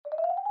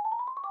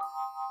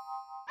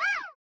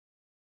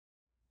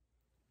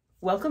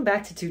Welcome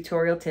back to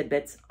Tutorial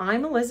Tidbits.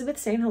 I'm Elizabeth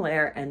St.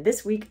 Hilaire, and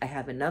this week I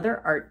have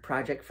another art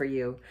project for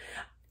you.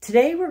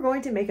 Today we're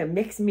going to make a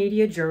mixed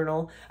media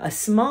journal, a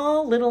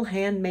small little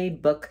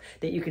handmade book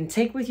that you can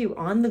take with you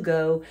on the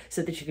go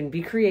so that you can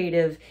be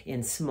creative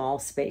in small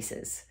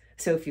spaces.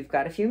 So if you've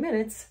got a few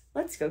minutes,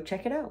 let's go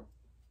check it out.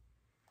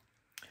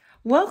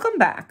 Welcome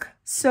back.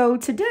 So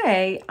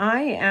today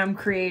I am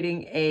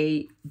creating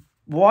a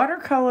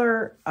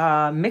watercolor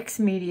mixed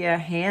media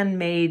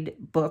handmade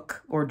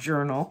book or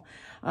journal.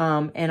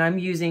 And I'm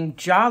using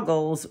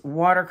Joggles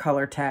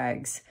watercolor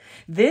tags.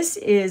 This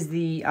is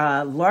the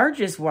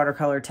largest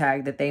watercolor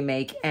tag that they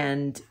make,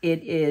 and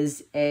it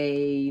is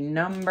a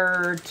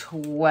number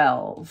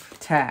 12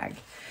 tag.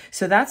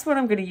 So that's what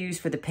I'm going to use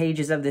for the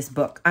pages of this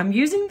book. I'm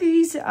using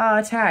these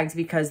tags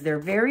because they're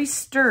very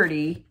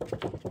sturdy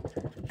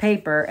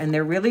paper, and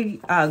they're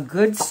really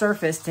good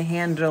surface to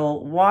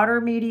handle water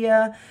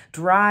media,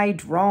 dry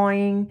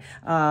drawing,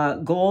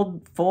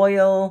 gold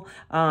foil,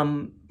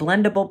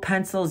 blendable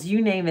pencils,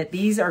 you name it.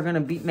 These are going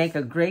to make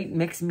a great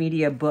mixed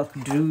media book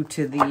due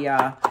to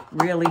the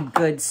really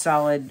good,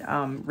 solid,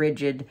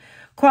 rigid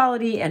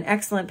quality and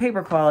excellent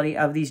paper quality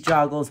of these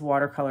Joggles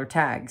watercolor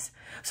tags.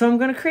 So I'm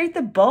going to create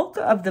the bulk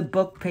of the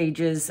book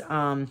pages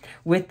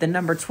with the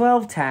number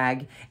 12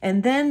 tag,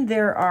 and then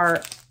there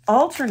are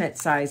alternate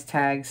size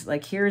tags,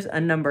 like here's a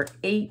number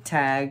 8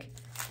 tag,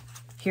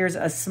 here's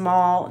a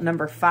small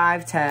number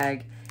 5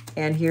 tag,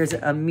 and here's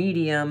a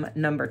medium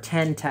number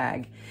 10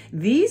 tag.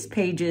 These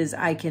pages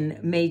I can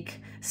make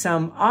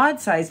some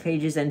odd size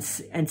pages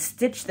and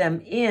stitch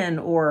them in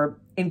or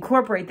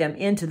incorporate them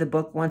into the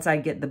book. Once I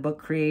get the book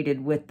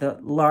created with the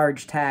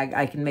large tag,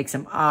 I can make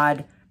some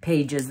odd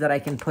pages that I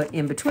can put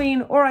in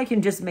between, or I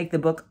can just make the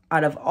book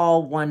out of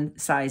all one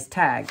size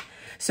tag.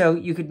 So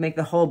you could make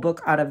the whole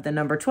book out of the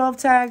number 12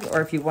 tag,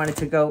 or if you wanted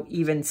to go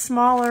even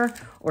smaller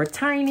or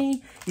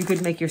tiny, you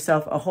could make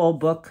yourself a whole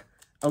book,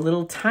 a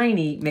little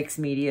tiny mixed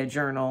media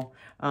journal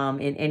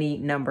in any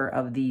number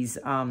of these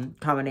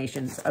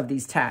combinations of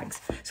these tags.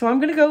 So I'm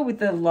going to go with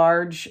the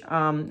large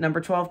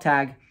number 12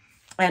 tag,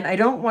 and I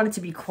don't want it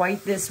to be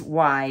quite this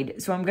wide.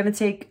 So I'm going to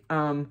take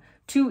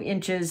 2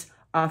 inches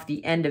off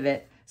the end of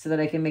it so that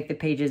I can make the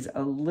pages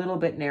a little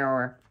bit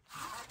narrower.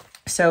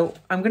 So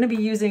I'm going to be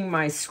using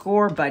my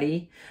Score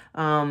Buddy.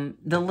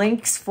 The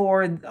links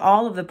for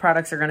all of the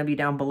products are going to be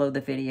down below the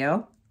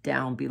video.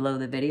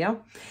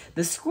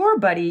 The Score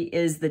Buddy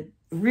is the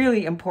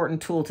really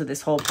important tool to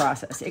this whole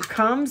process. It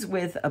comes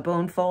with a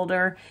bone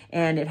folder,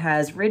 and it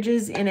has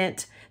ridges in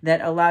it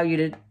that allow you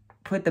to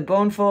put the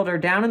bone folder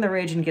down in the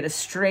ridge and get a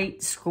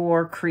straight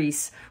score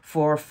crease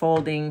for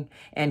folding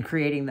and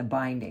creating the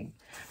binding.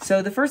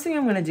 So the first thing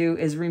I'm going to do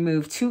is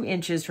remove 2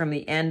 inches from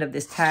the end of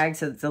this tag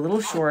so it's a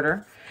little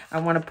shorter. I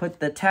want to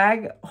put the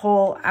tag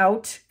hole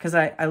out because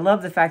I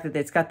love the fact that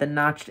it's got the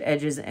notched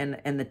edges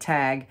and the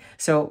tag.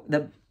 So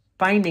the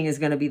binding is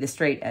going to be the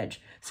straight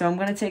edge. So I'm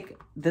going to take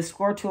the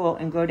score tool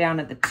and go down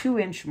at the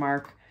 2-inch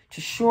mark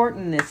to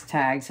shorten this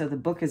tag so the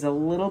book is a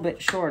little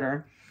bit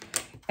shorter.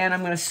 And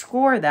I'm going to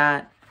score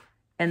that,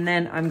 and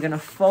then I'm going to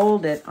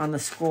fold it on the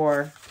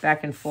score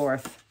back and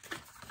forth.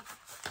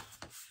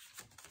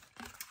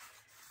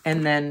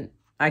 And then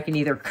I can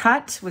either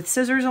cut with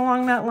scissors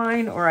along that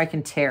line, or I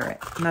can tear it.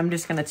 And I'm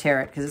just going to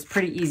tear it because it's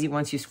pretty easy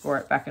once you score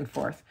it back and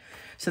forth.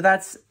 So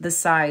that's the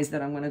size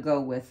that I'm going to go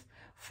with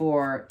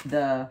for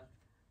the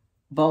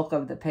bulk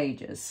of the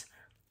pages.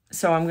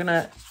 So I'm going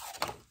to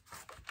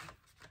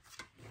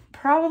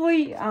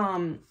probably,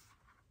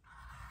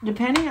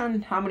 depending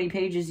on how many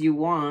pages you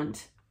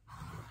want,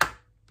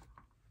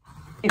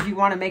 if you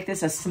want to make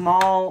this a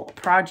small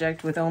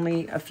project with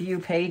only a few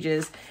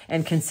pages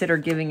and consider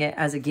giving it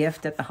as a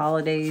gift at the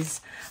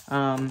holidays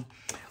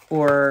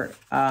or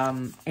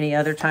any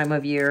other time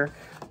of year,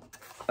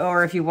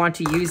 or if you want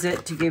to use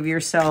it to give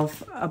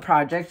yourself a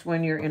project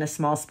when you're in a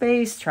small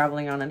space,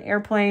 traveling on an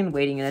airplane,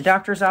 waiting in a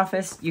doctor's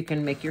office, you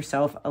can make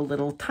yourself a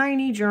little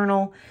tiny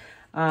journal,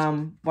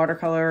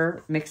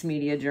 watercolor mixed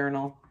media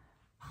journal.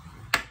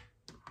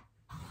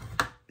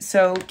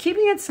 So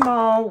keeping it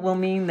small will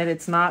mean that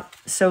it's not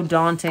so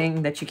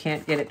daunting that you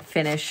can't get it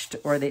finished,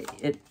 or that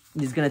it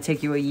is going to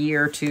take you a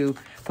year to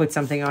put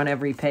something on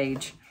every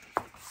page.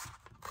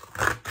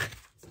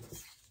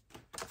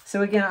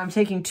 So again, I'm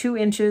taking 2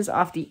 inches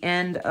off the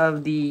end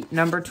of the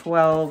number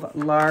 12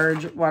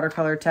 large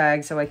watercolor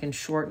tag so I can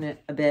shorten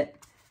it a bit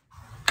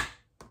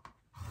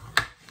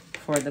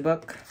for the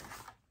book.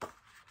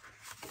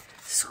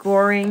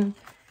 Scoring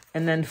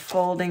and then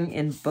folding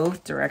in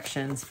both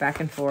directions,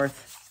 back and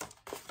forth.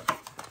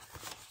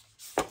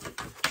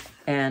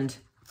 And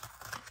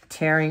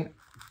tearing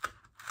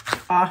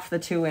off the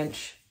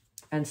 2-inch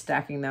and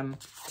stacking them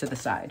to the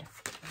side.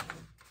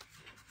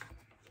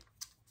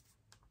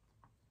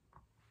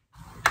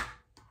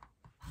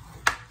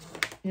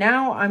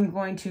 Now I'm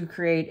going to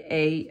create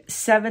a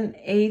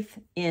 7/8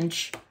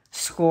 inch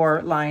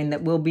score line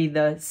that will be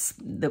the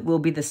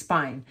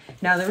spine.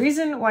 Now the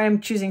reason why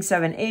I'm choosing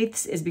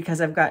 7/8 is because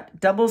I've got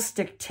double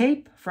stick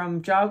tape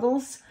from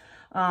Joggles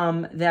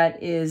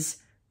that is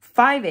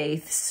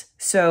 5/8.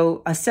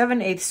 So a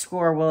 7/8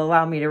 score will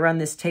allow me to run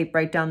this tape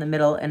right down the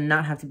middle and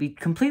not have to be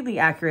completely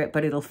accurate,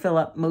 but it'll fill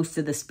up most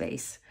of the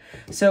space.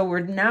 So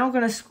we're now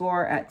going to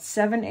score at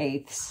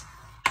 7/8.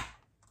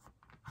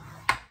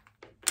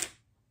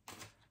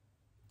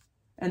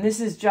 And this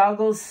is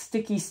Joggle's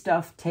Sticky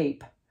Stuff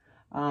tape.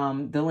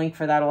 The link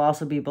for that will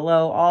also be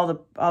below.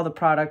 All the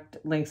product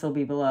links will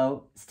be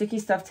below. Sticky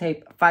Stuff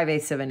tape,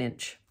 5/8 of an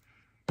inch.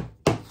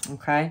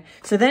 Okay,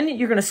 so then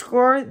you're going to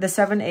score the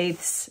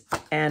 7/8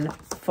 and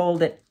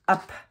fold it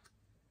up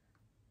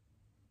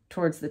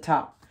towards the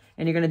top.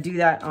 And you're going to do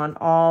that on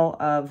all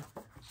of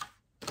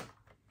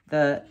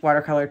the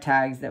watercolor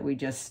tags that we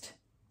just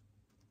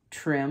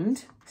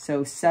trimmed.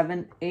 So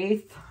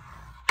 7/8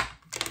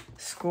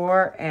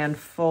 score and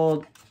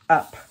fold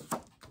up.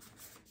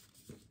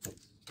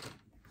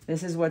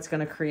 This is what's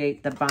going to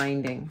create the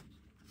binding,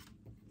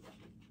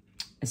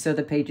 so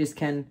the pages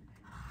can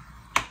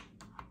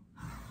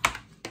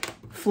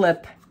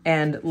flip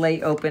and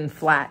lay open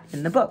flat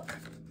in the book.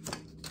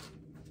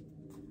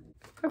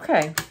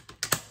 Okay,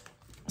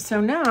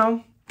 so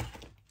now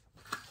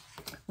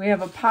we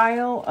have a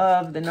pile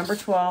of the number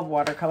 12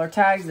 watercolor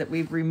tags that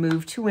we've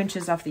removed 2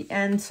 inches off the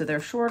end, so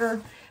they're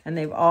shorter, and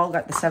they've all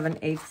got the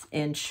 7/8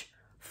 inch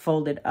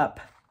folded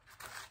up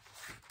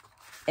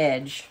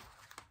edge.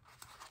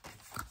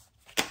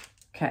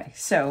 Okay,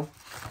 so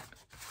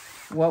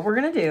what we're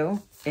going to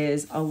do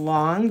is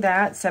along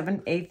that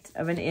 7/8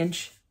 of an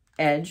inch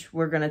edge,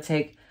 we're going to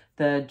take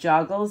the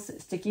Joggle's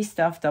Sticky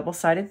Stuff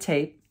double-sided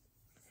tape,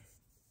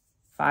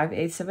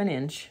 5/8 of an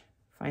inch,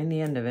 find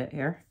the end of it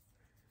here,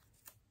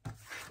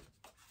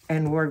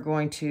 and we're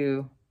going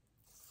to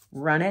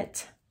run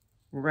it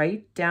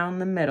right down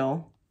the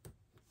middle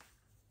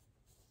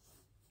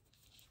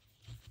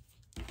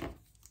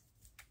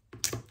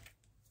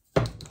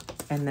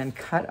and then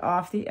cut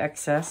off the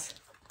excess.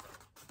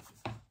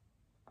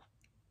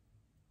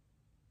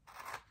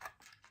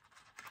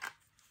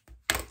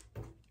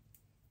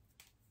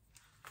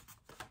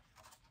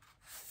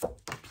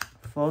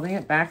 Folding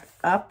it back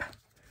up,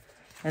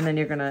 and then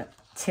you're going to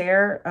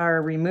tear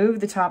or remove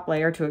the top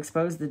layer to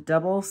expose the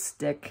double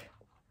stick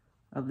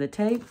of the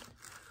tape,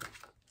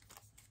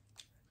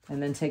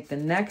 and then take the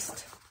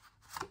next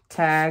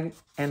tag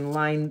and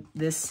line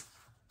this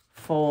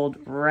fold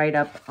right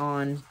up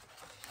on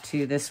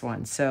to this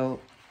one.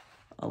 So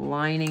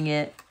aligning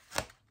it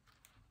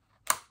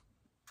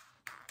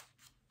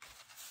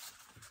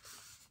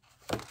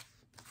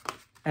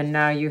and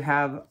now you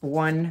have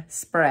one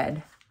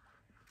spread.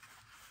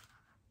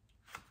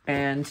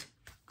 And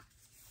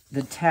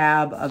the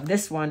tab of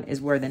this one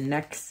is where the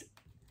next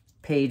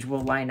page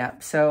will line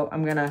up. So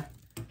I'm going to,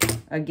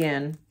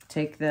 again,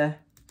 take the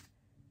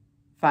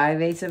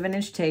 5/8 of an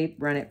inch tape,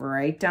 run it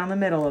right down the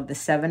middle of the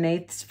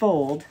 7/8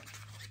 fold,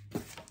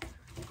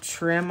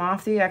 trim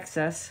off the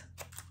excess,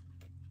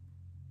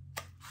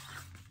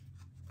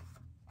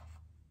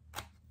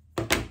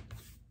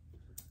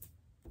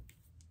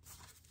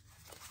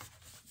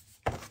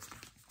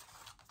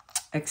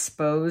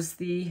 expose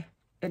the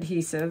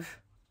adhesive,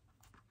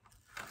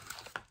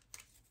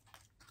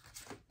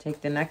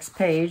 take the next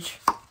page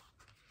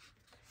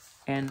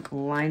and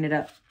line it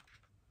up.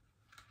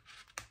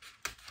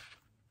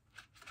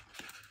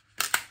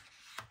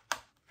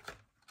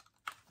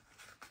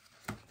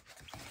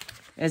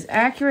 As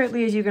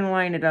accurately as you can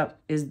line it up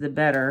is the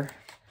better,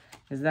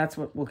 because that's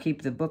what will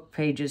keep the book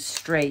pages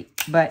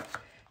straight. But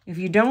if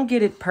you don't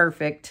get it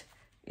perfect,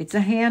 it's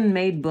a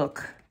handmade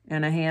book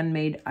and a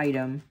handmade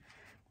item,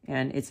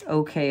 and it's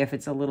okay if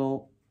it's a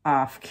little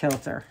off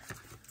kilter.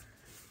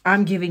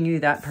 I'm giving you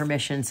that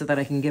permission so that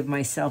I can give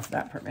myself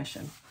that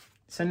permission.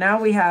 So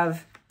now we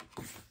have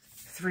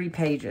 3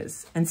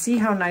 pages, and see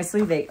how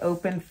nicely they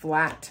open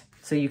flat,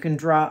 so you can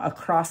draw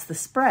across the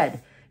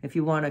spread if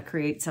you want to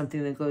create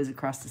something that goes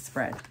across the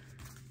spread,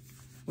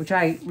 which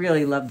I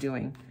really love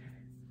doing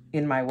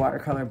in my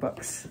watercolor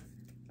books.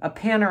 A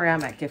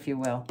panoramic, if you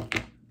will.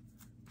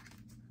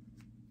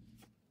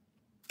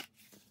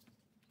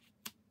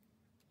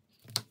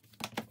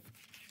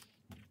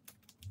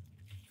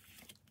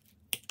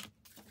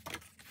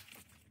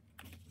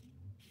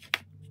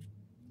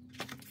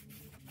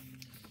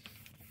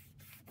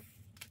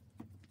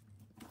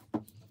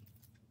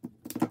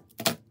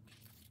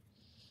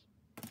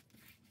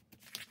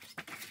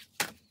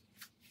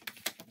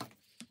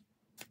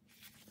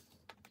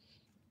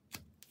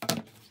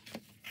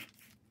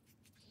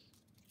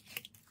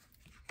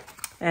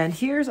 And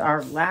here's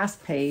our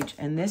last page,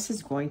 and this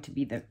is going to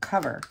be the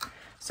cover.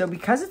 So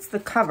because it's the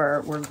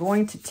cover, we're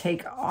going to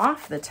take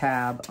off the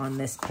tab on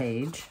this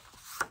page.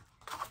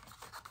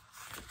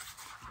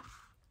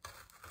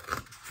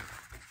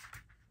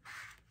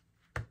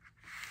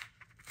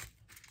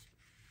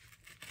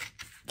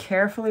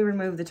 Carefully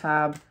remove the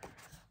tab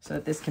so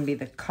that this can be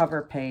the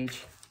cover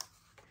page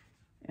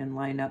and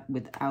line up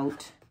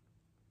without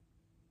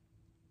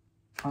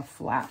a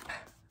flap.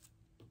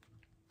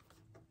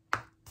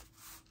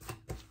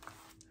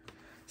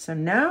 So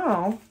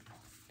now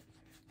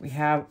We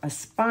have a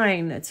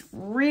spine that's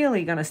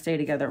really going to stay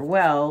together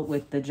well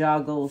with the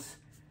Joggles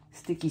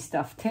sticky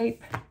stuff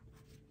tape,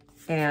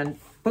 and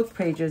book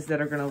pages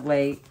that are going to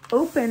lay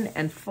open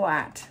and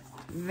flat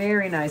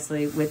very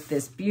nicely with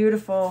this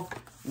beautiful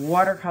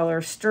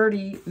watercolor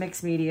sturdy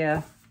mixed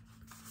media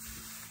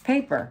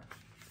paper.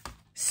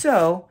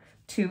 So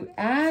to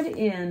add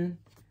in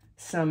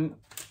some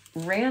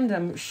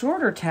random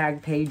shorter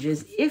tag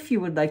pages, if you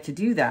would like to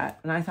do that,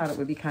 and I thought it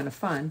would be kind of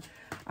fun,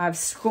 I've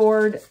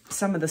scored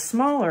some of the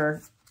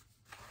smaller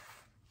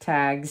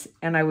tags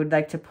and I would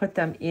like to put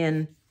them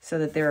in so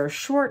that there are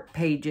short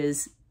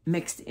pages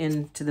mixed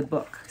into the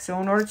book. So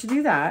in order to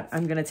do that,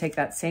 I'm going to take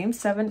that same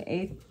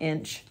 7/8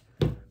 inch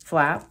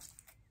flap,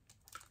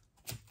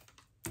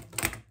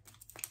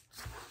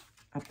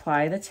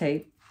 apply the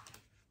tape,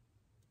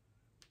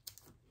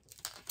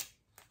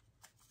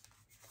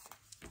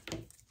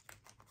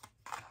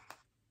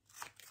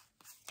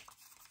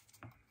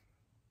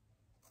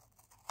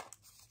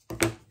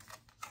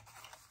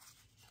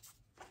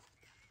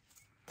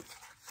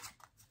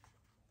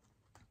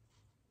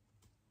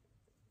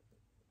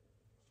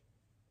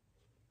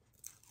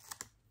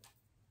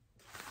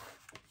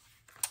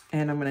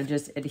 and I'm going to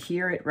just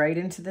adhere it right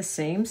into the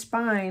same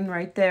spine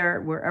right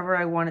there, wherever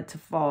I want it to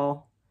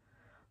fall.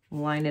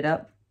 Line it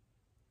up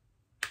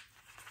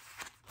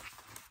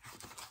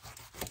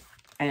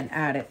and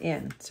add it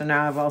in. So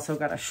now I've also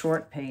got a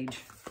short page.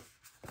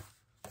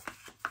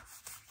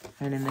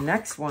 And in the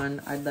next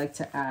one, I'd like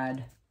to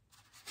add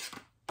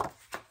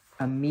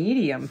a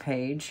medium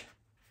page.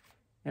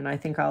 And I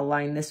think I'll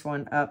line this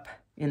one up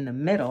in the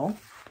middle.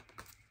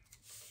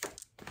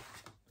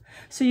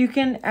 So you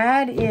can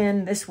add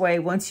in this way,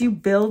 once you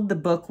build the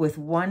book with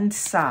one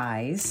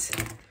size,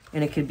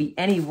 and it could be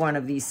any one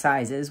of these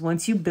sizes,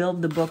 once you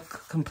build the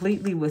book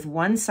completely with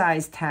one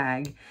size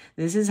tag,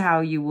 this is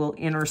how you will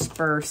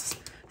intersperse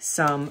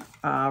some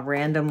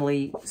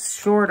randomly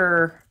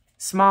shorter,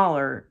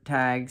 smaller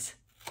tags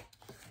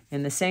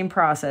in the same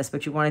process,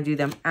 but you want to do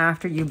them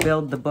after you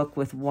build the book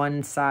with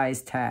one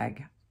size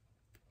tag,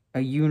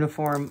 a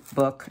uniform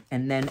book,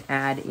 and then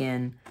add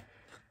in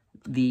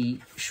the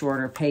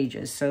shorter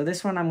pages. So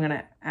this one, I'm going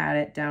to add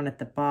it down at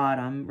the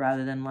bottom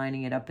rather than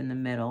lining it up in the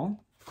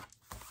middle.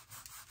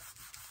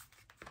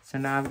 So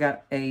now I've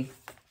got a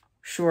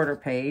shorter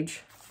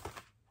page,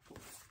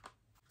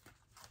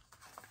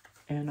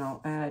 and I'll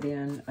add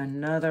in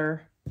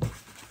another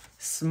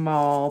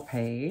small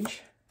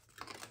page.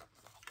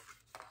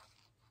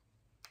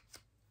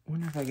 I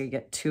wonder if I could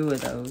get 2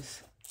 of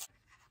those.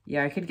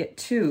 Yeah, I could get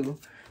 2,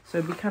 so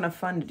it'd be kind of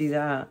fun to do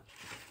that.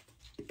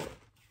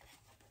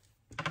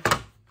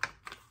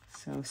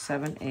 So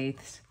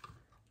 7/8.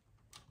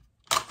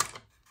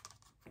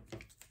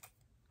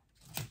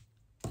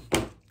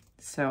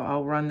 So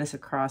I'll run this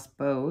across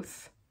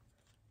both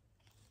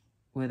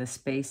with a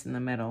space in the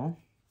middle.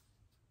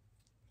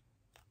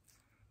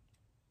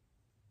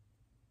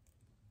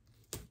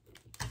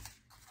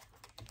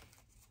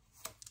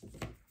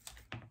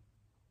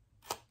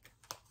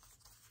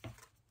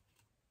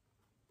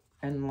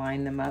 And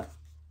line them up.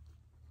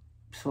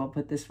 So I'll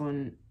put this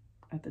one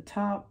at the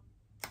top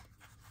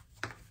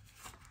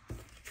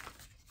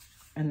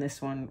and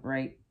this one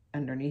right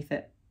underneath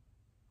it.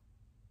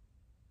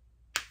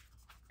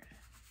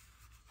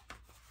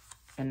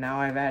 And now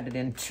I've added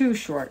in 2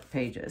 short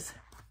pages.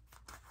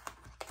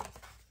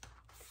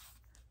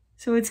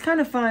 So it's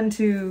kind of fun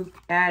to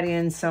add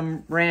in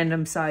some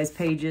random size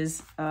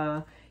pages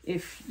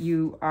if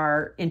you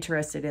are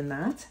interested in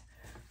that.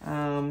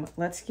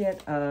 Let's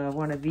get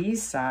one of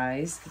these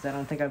size, because I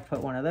don't think I've put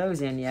one of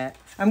those in yet.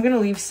 I'm going to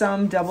leave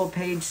some double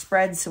page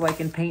spreads so I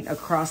can paint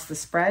across the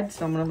spread.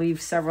 So I'm going to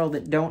leave several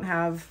that don't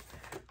have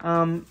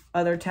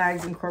other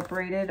tags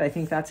incorporated. I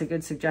think that's a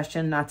good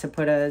suggestion, not to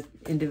put a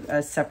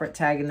separate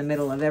tag in the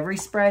middle of every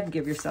spread.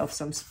 Give yourself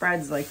some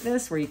spreads like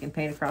this where you can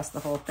paint across the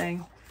whole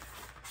thing.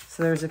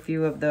 So there's a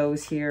few of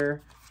those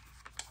here,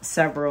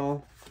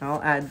 several.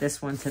 I'll add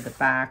this one to the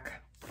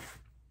back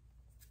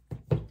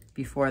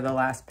before the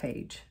last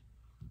page.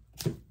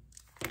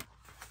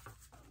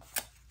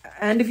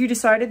 And if you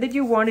decided that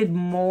you wanted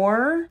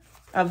more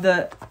of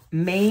the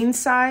main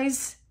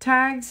size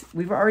tags,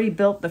 we've already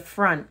built the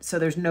front, so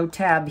there's no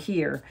tab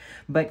here,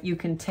 but you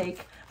can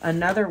take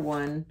another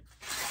one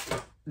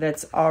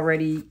that's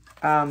already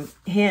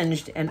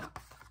hinged and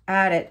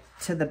add it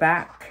to the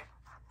back.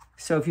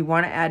 So if you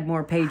want to add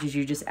more pages,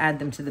 you just add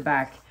them to the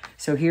back.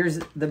 So here's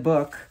the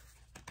book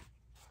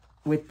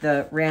with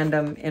the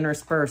random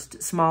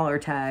interspersed smaller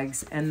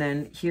tags. And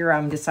then here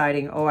I'm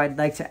deciding, oh, I'd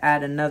like to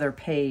add another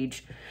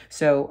page.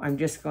 So I'm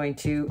just going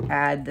to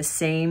add the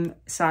same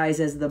size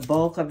as the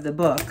bulk of the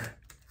book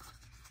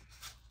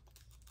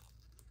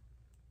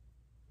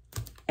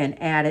and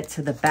add it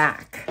to the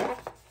back.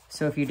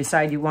 So if you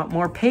decide you want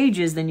more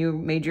pages than you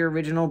made your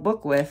original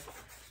book with,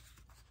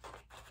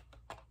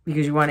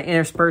 because you want to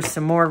intersperse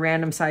some more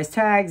random size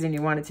tags and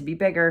you want it to be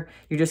bigger,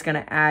 you're just going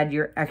to add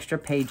your extra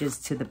pages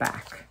to the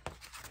back.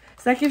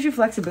 So that gives you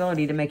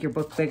flexibility to make your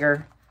book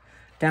bigger.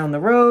 Down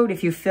the road,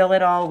 if you fill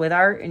it all with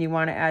art and you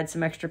want to add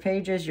some extra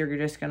pages, you're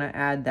just going to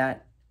add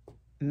that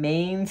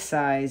main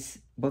size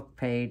book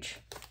page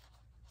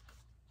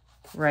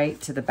right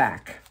to the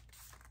back.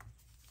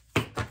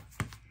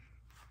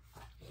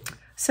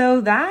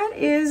 So that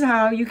is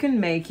how you can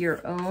make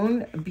your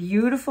own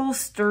beautiful,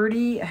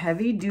 sturdy,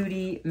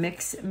 heavy-duty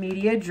mixed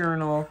media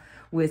journal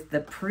with the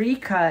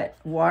pre-cut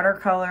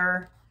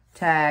watercolor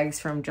tags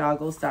from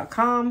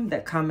joggles.com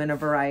that come in a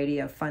variety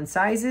of fun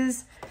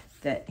sizes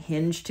that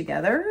hinge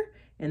together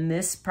in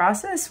this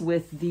process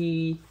with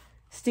the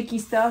sticky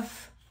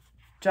stuff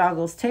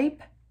Joggles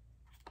tape.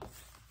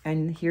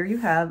 And here you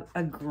have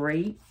a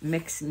great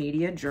mixed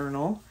media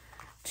journal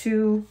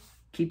to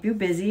keep you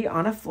busy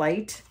on a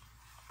flight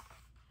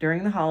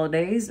during the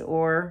holidays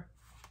or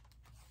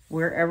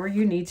wherever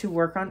you need to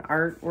work on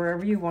art,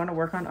 wherever you want to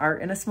work on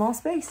art in a small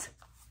space.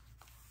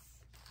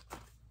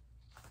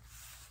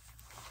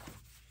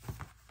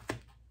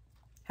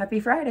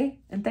 Happy Friday,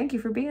 and thank you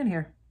for being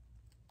here.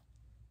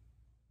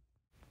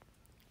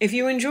 If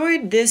you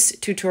enjoyed this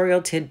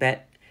tutorial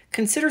tidbit,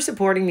 consider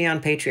supporting me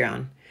on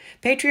Patreon.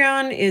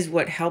 Patreon is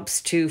what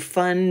helps to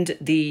fund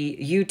the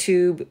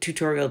YouTube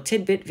tutorial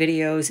tidbit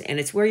videos, and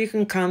it's where you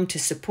can come to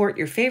support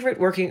your favorite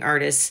working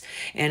artists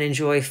and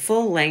enjoy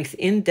full-length,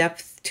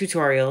 in-depth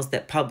tutorials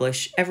that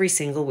publish every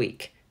single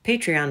week.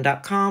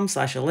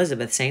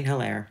 Patreon.com/Elizabeth St.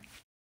 Hilaire.